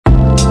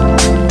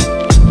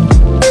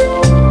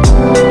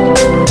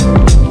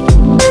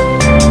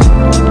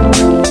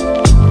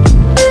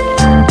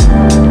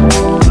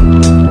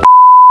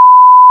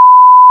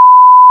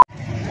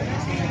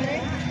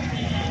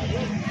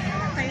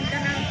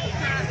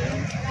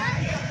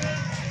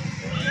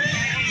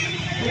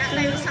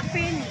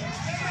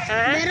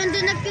Ha? Meron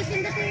doon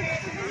nagtitinda tayo.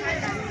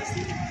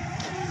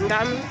 Ang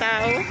daming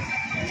tao.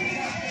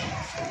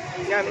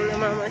 Ang daming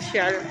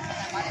namamasyal.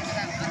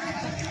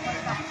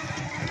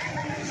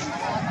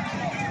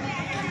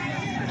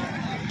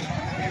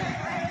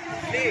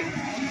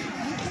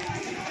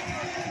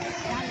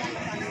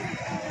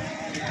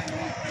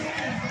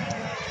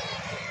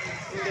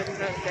 Ang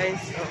ganda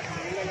guys. Oh.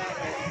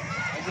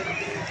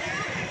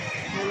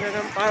 Ang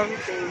ganda ng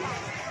fountain.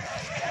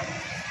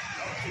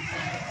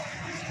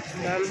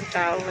 Ang daming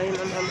tao ngayon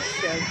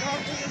namamasyal.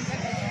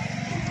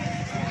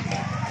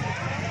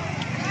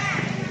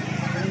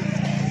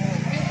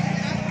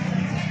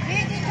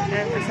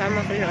 Ayan,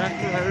 kasama ko yung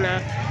aking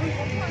anak.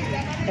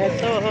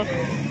 Ito.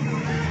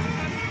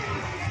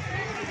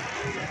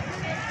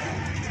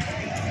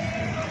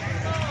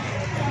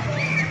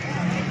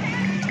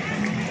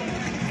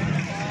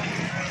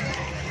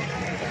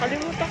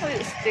 Nakalimutan ko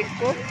yung stick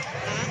ko.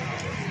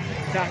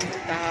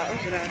 Daming tao,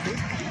 grabe.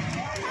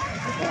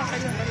 Ito, akin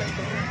na pala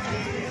ito.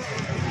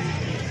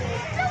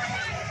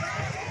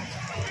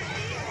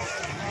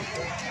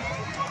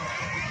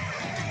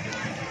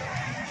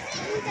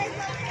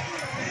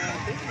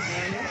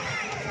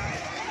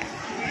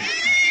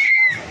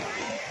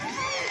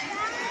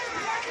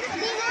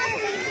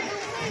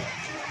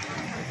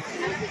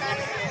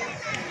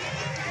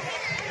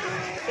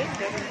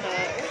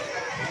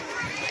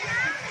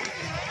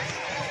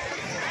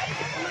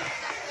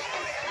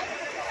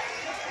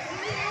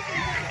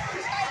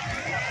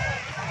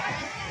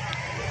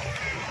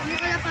 Ano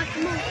kalapat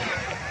mo?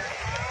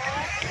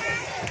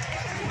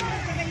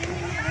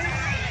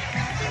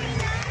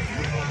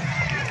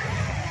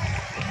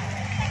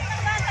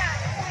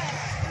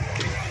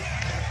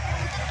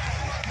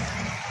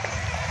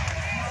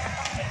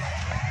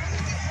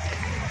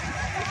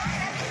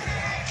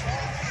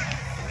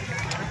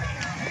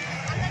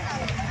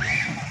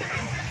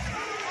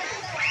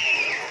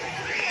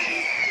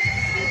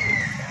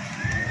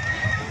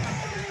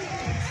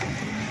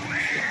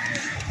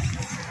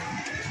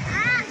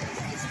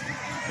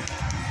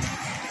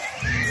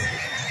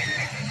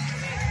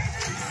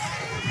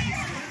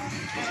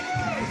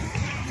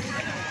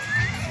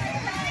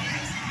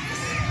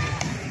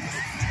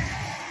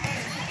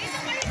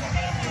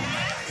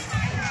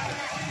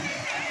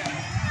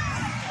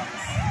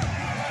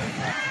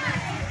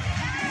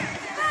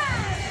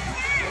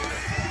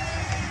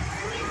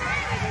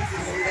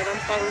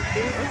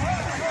 Fountain.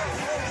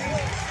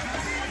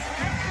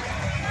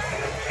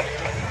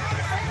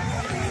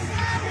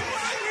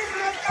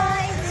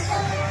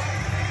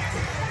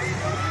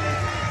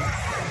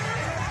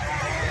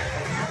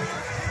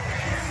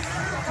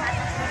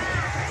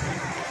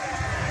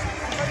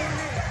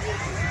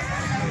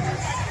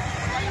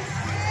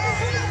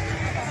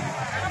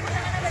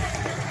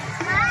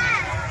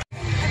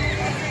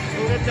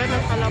 Ang ganda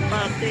ng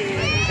kalapate.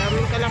 Ang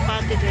daming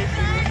kalapate guys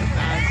sa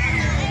taas.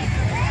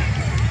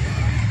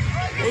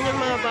 Yan yung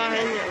mga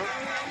bahay niya.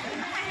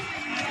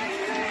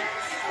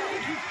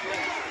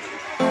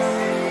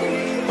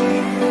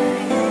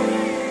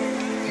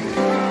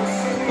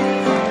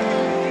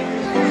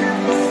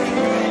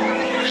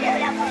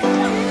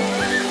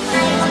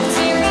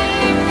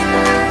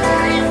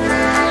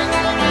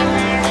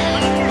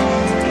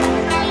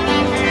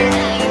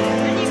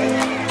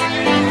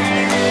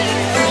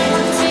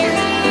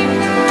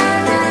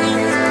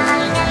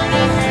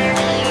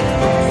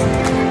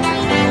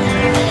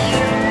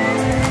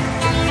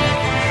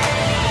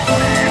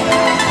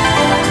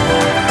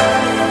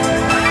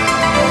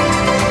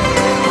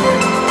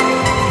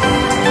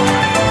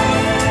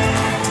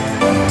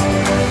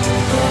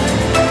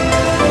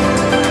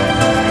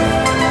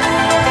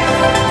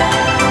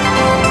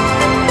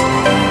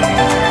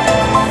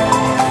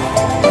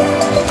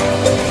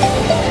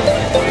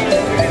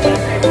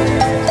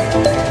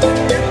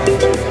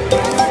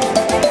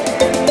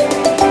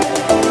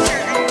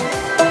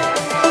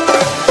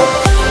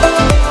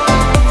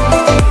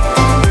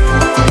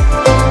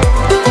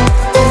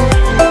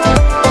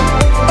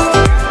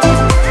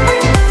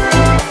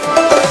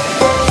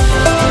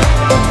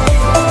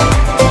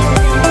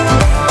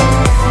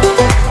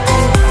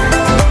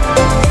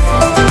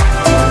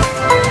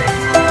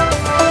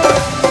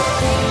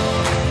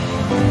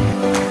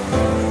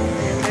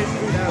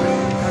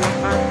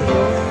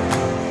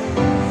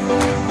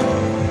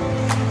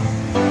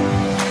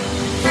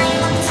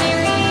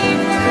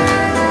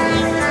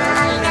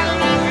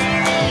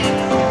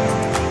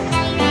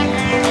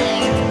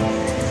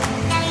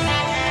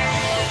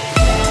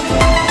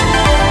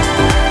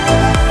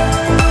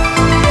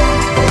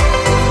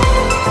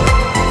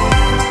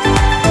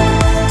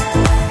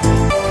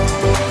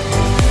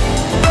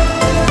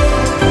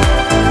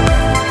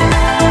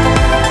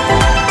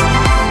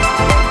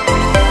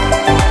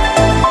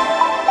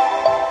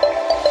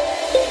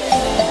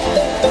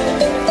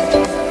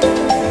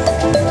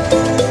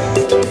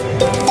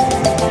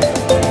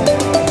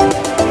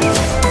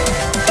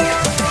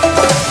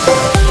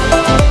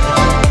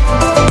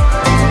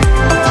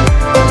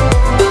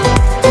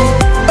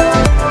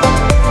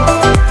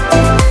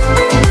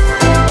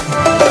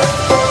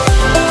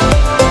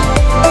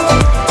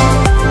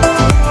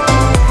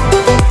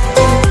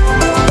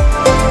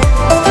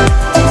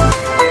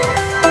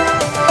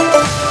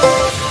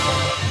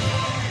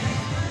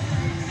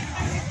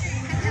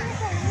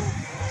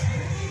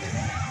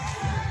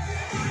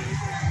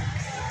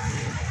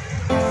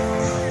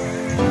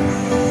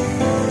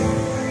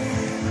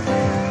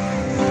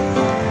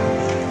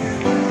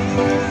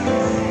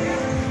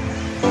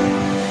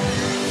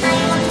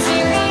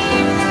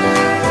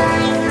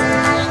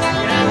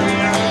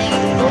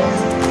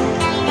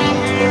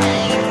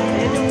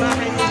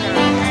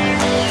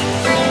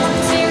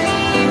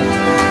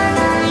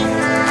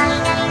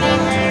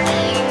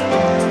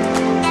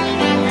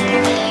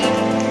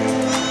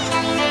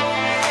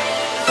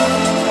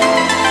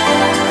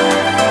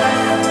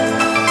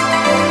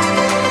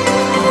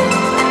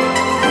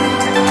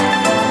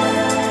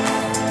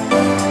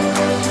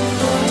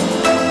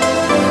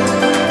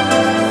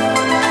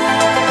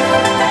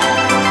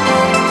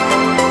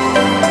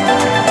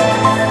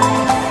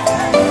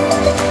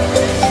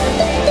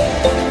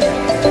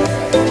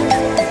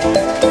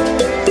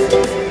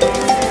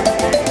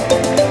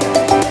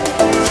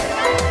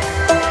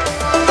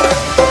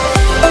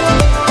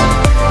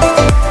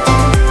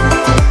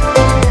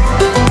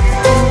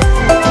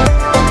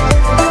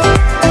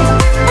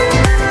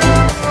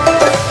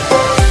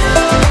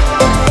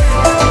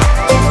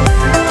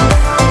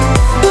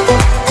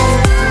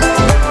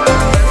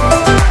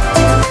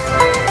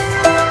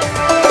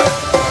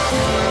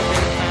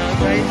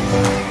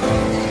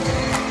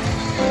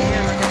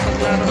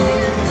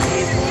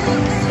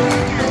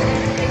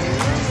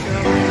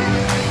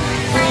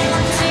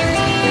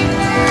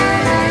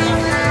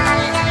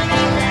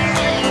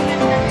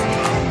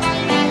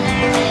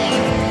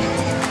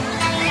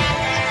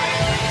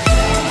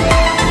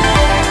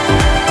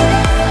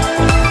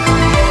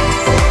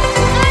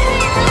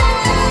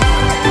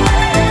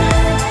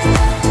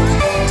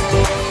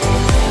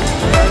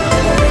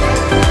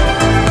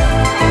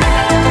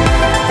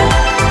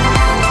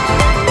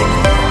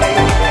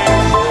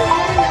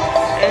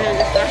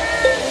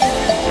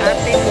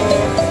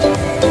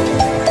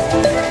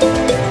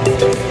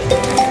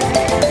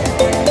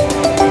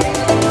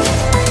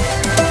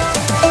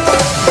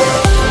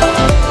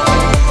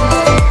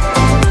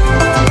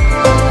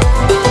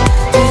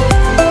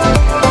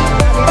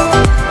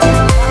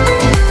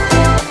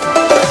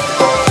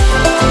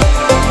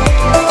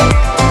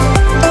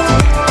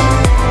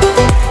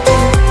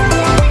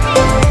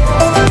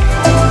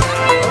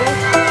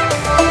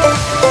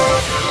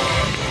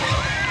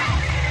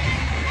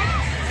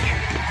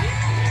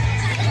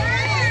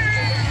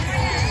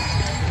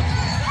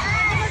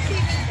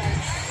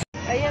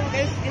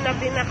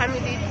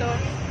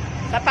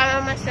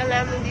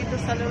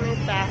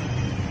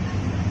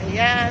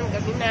 Ayan,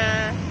 gabi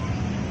na.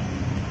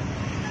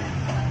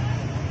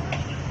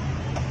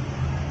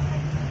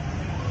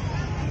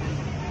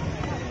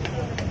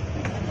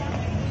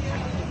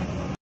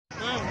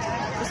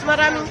 Mas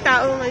maraming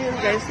tao ngayon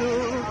guys.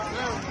 Yung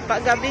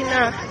paggabi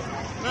na.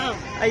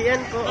 Ayan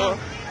po. Oh.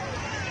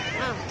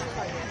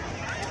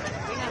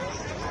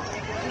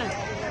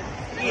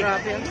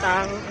 Grabe ang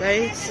tao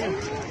guys.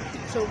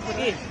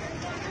 Sobra.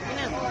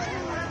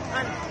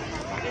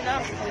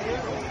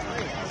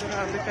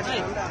 Grabe ka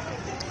na.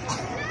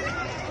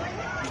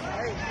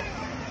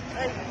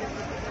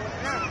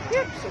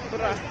 Yep,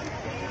 sobra.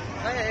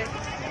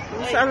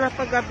 Kung saan na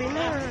paggabi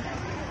na.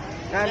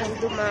 Lalong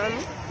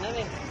dumami.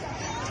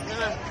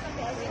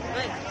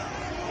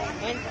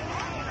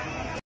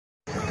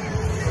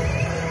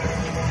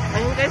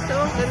 Ayun guys,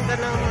 oh, ganda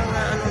ng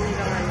mga ano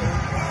nila ngayon.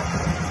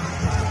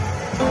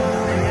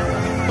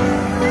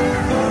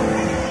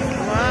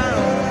 Wow.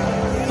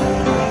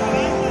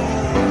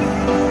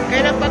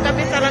 Kaya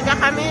nagpagabi talaga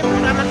kami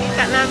para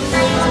makita namin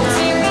yung mga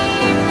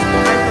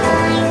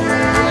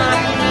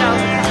ilaw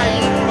saka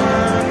yung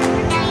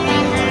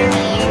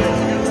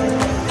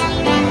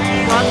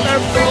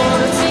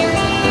waterfalls.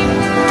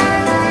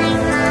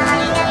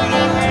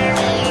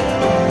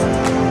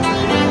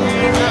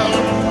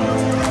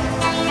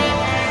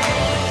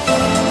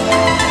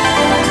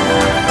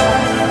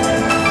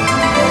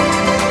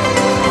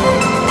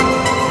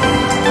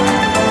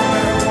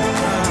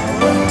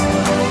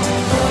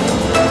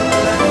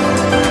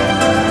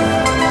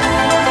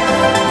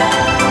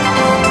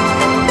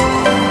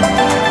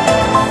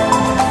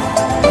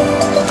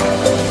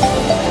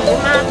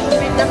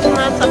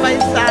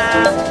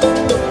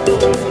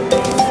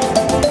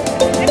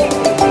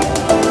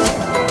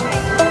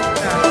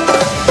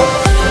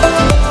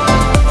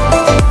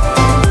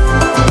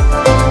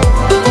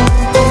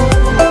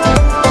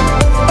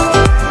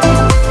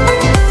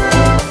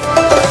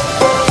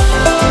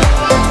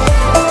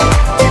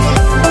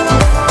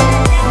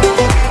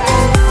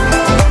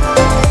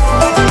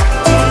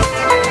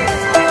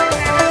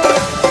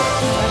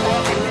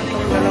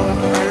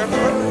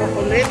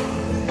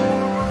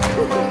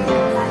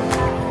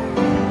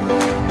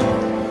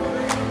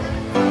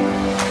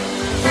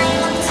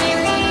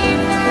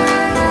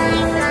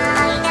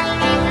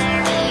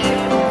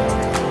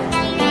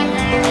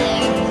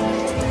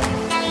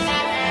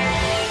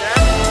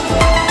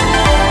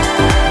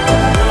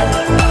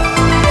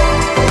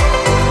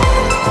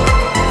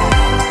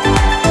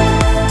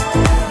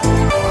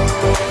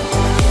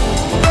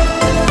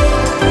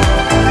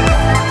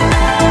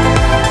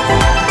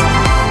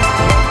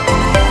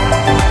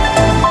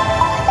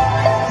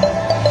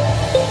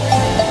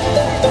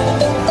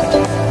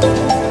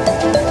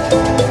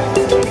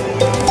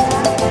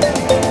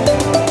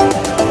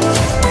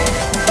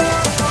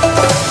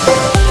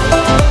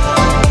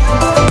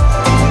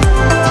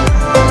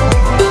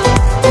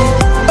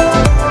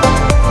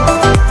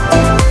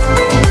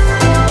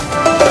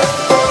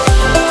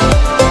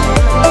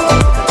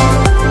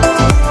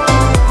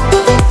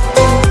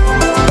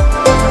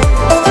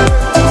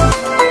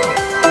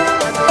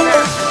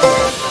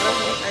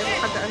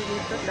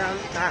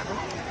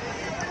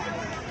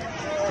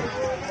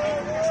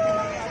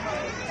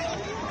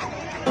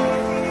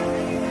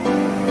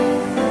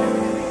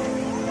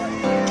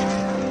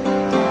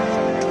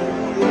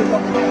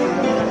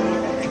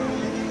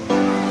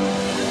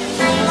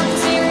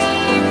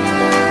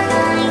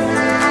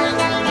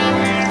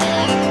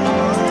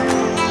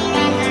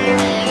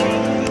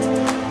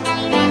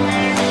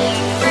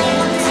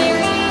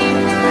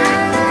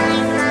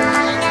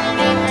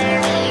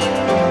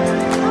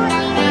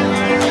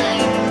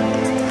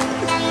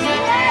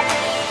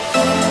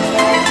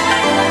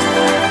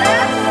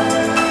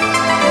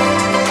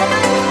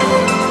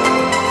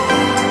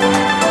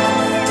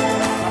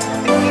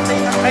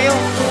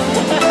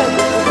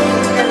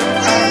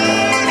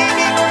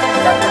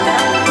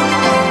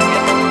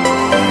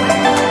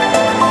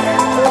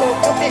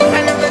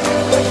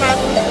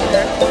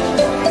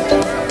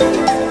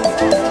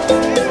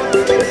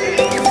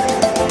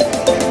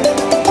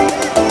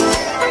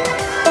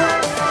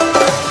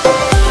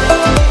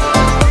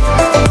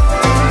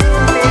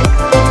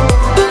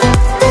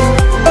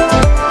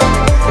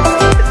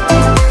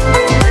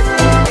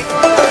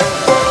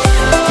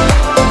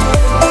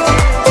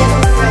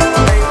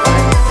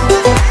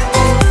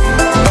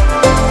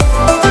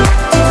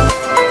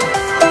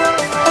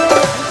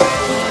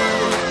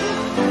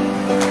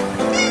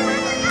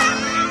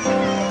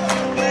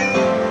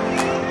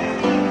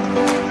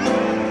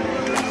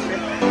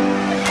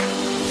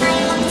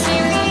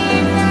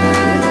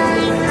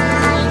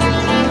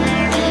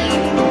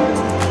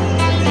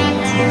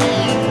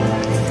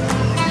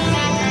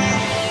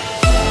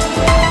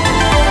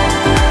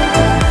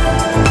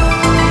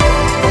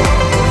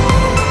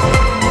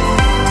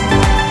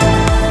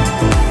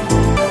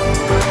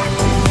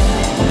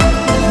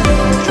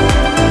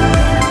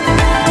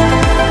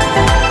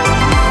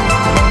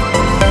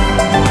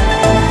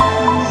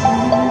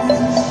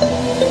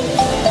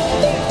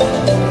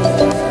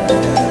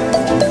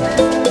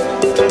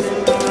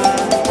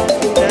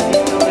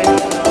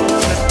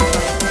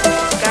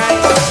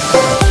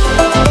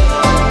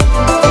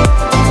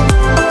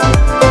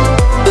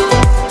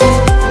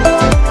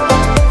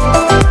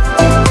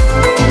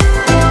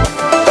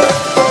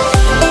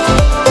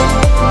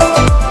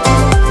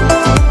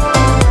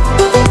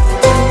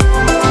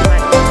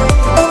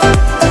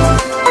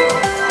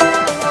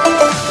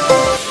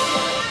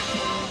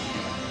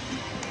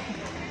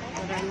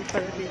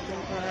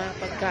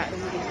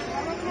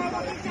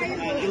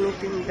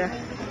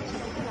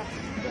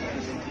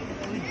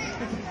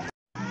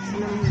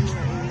 Tignan mo yung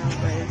mga ilaw,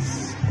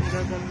 guys. Ang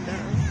gaganda.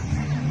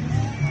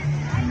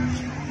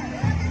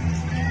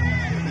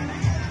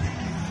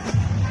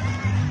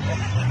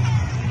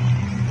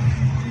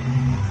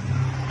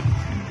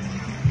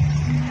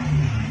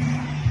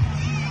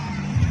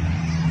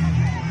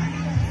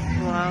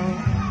 Wow.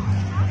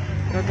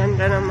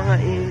 Gaganda ng mga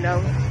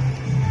ilaw.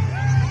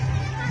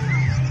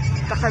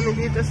 Punta kami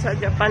dito sa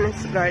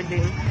Japanese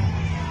Garden.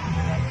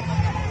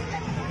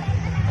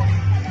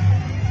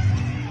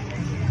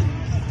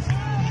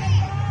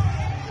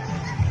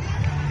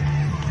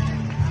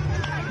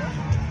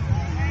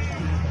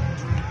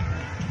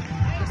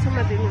 Kasi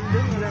madilim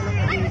doon. Wala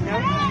namang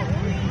ilaw.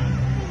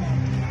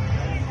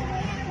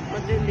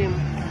 Madilim.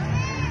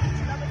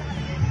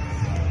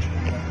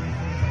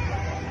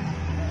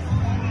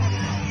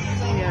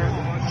 Ayan.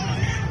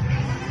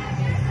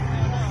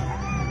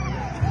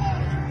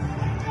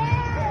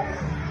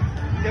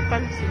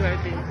 Japanese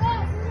Garden.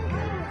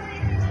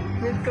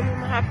 Hindi kami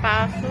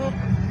makapasok.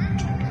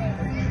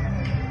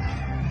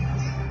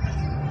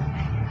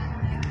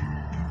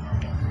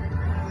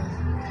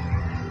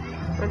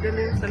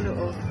 Madilim sa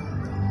loob.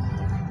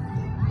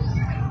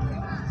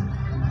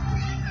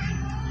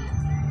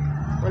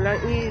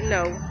 Walang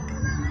ilaw.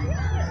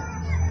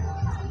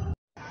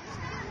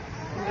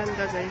 Ang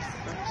ganda, guys.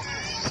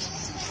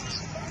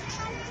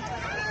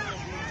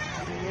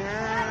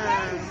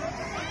 Ayan.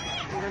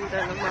 Ang ganda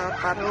ng mga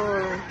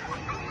parol.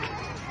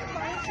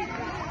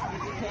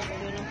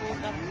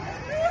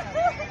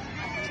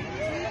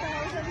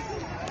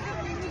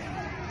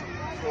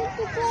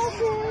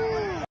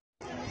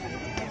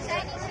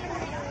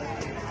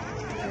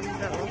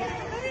 Ganda, oh.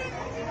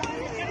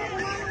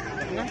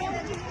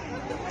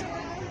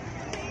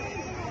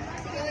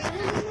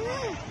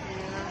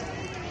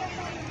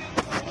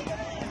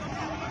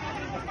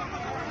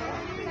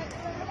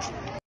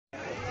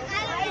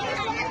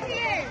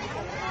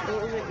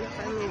 Uuwi na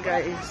kami,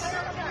 guys.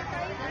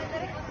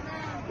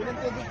 Ilang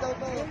tubig daw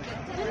to?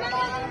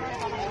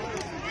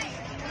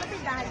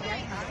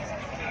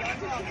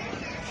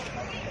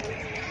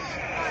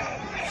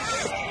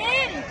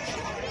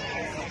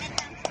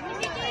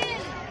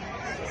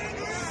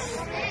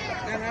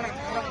 Harap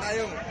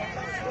tayo.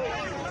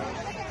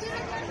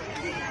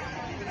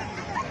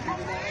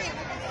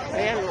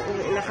 Ayan,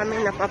 uuwi na kami.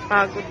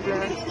 Napapagod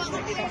na.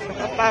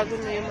 Napapagod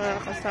na yung mga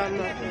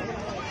kasama ko.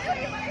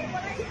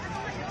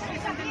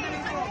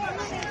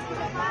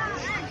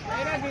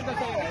 Maraming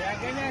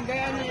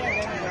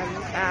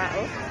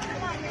tao.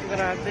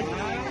 Grabe.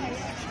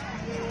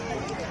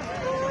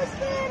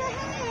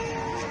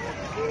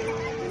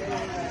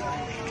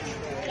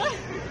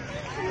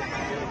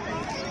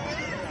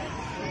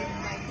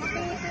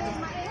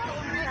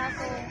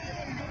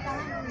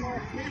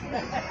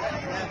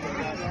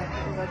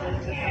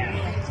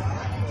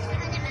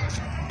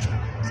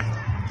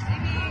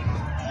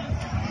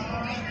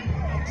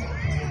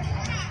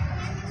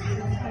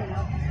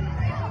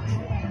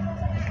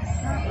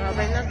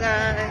 Bye na,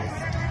 guys.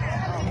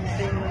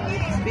 See you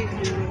next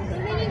video.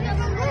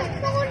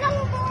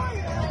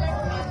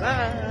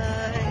 Bye.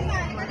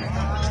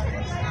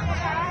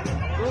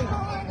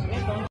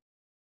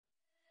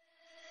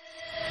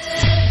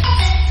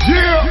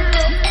 Yeah,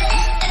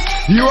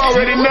 you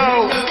already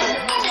know.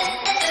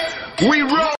 We